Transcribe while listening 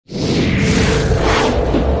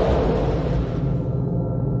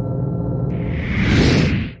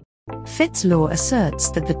Fitt's law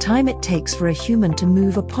asserts that the time it takes for a human to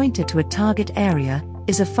move a pointer to a target area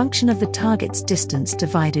is a function of the target's distance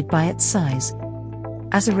divided by its size.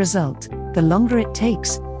 As a result, the longer it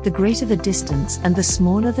takes, the greater the distance and the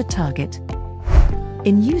smaller the target.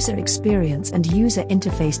 In user experience and user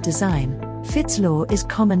interface design, Fitt's law is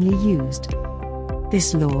commonly used.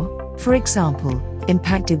 This law, for example,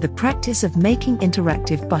 impacted the practice of making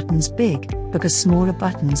interactive buttons big, because smaller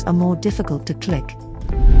buttons are more difficult to click.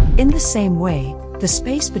 In the same way, the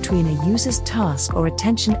space between a user's task or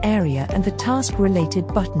attention area and the task-related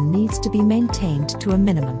button needs to be maintained to a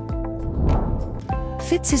minimum.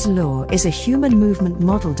 Fitt's law is a human movement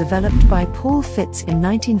model developed by Paul Fitt in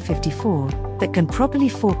 1954 that can properly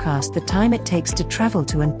forecast the time it takes to travel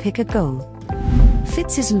to and pick a goal.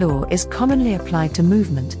 Fitt's law is commonly applied to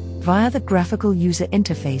movement via the graphical user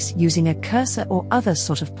interface using a cursor or other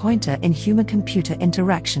sort of pointer in human-computer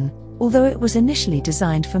interaction, although it was initially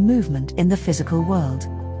designed for movement in the physical world.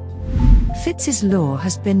 Fitt's law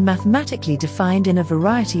has been mathematically defined in a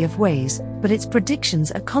variety of ways, but its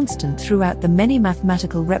predictions are constant throughout the many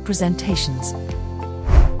mathematical representations.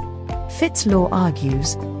 Fitt's law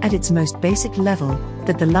argues, at its most basic level,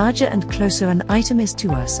 that the larger and closer an item is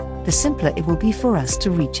to us, the simpler it will be for us to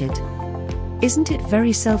reach it. Isn't it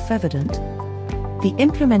very self-evident? The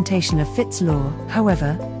implementation of Fitt's law,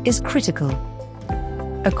 however, is critical.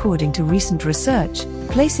 According to recent research,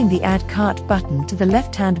 placing the Add Cart button to the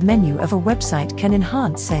left-hand menu of a website can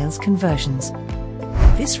enhance sales conversions.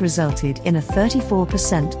 This resulted in a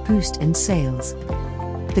 34% boost in sales.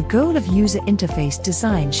 The goal of user interface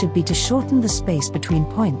design should be to shorten the space between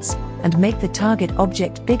points and make the target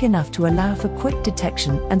object big enough to allow for quick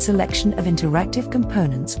detection and selection of interactive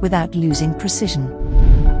components without losing precision.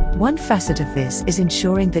 One facet of this is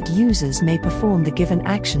ensuring that users may perform the given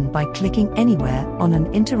action by clicking anywhere on an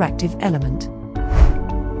interactive element.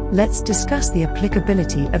 Let's discuss the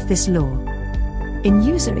applicability of this law. In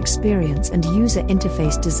user experience and user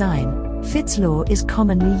interface design, Fitt's law is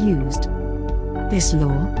commonly used. This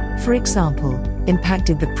law, for example,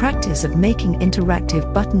 impacted the practice of making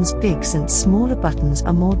interactive buttons big since smaller buttons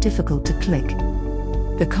are more difficult to click.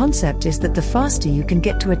 The concept is that the faster you can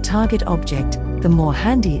get to a target object, the more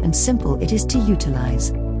handy and simple it is to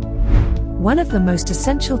utilize. One of the most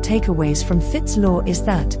essential takeaways from Fitt's law is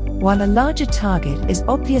that, while a larger target is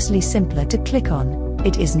obviously simpler to click on,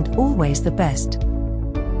 it isn't always the best.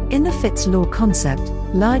 In the Fitt's law concept,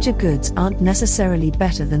 larger goods aren't necessarily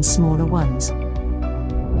better than smaller ones.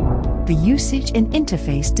 The usage in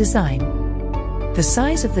interface design. The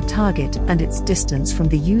size of the target and its distance from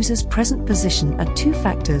the user's present position are two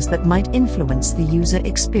factors that might influence the user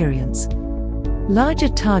experience. Larger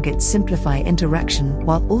targets simplify interaction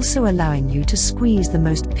while also allowing you to squeeze the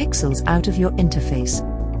most pixels out of your interface.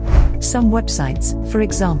 Some websites, for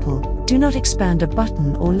example, do not expand a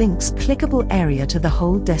button or link's clickable area to the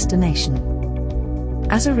whole destination.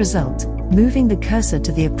 As a result, moving the cursor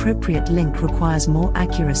to the appropriate link requires more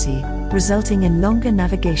accuracy, resulting in longer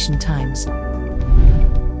navigation times.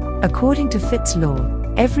 According to Fitt's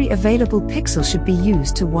law, every available pixel should be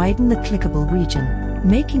used to widen the clickable region,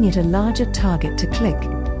 making it a larger target to click.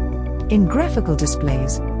 In graphical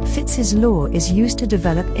displays, Fitt's law is used to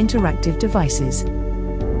develop interactive devices.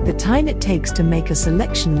 The time it takes to make a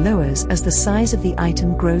selection lowers as the size of the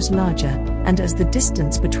item grows larger, and as the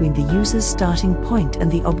distance between the user's starting point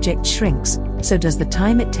and the object shrinks, so does the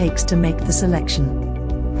time it takes to make the selection.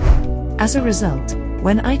 As a result,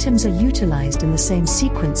 when items are utilized in the same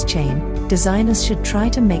sequence chain, designers should try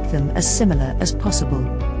to make them as similar as possible.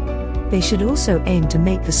 They should also aim to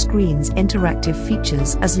make the screen's interactive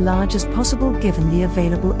features as large as possible given the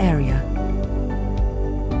available area.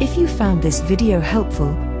 If you found this video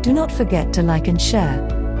helpful, do not forget to like and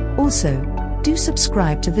share. Also, do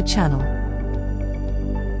subscribe to the channel.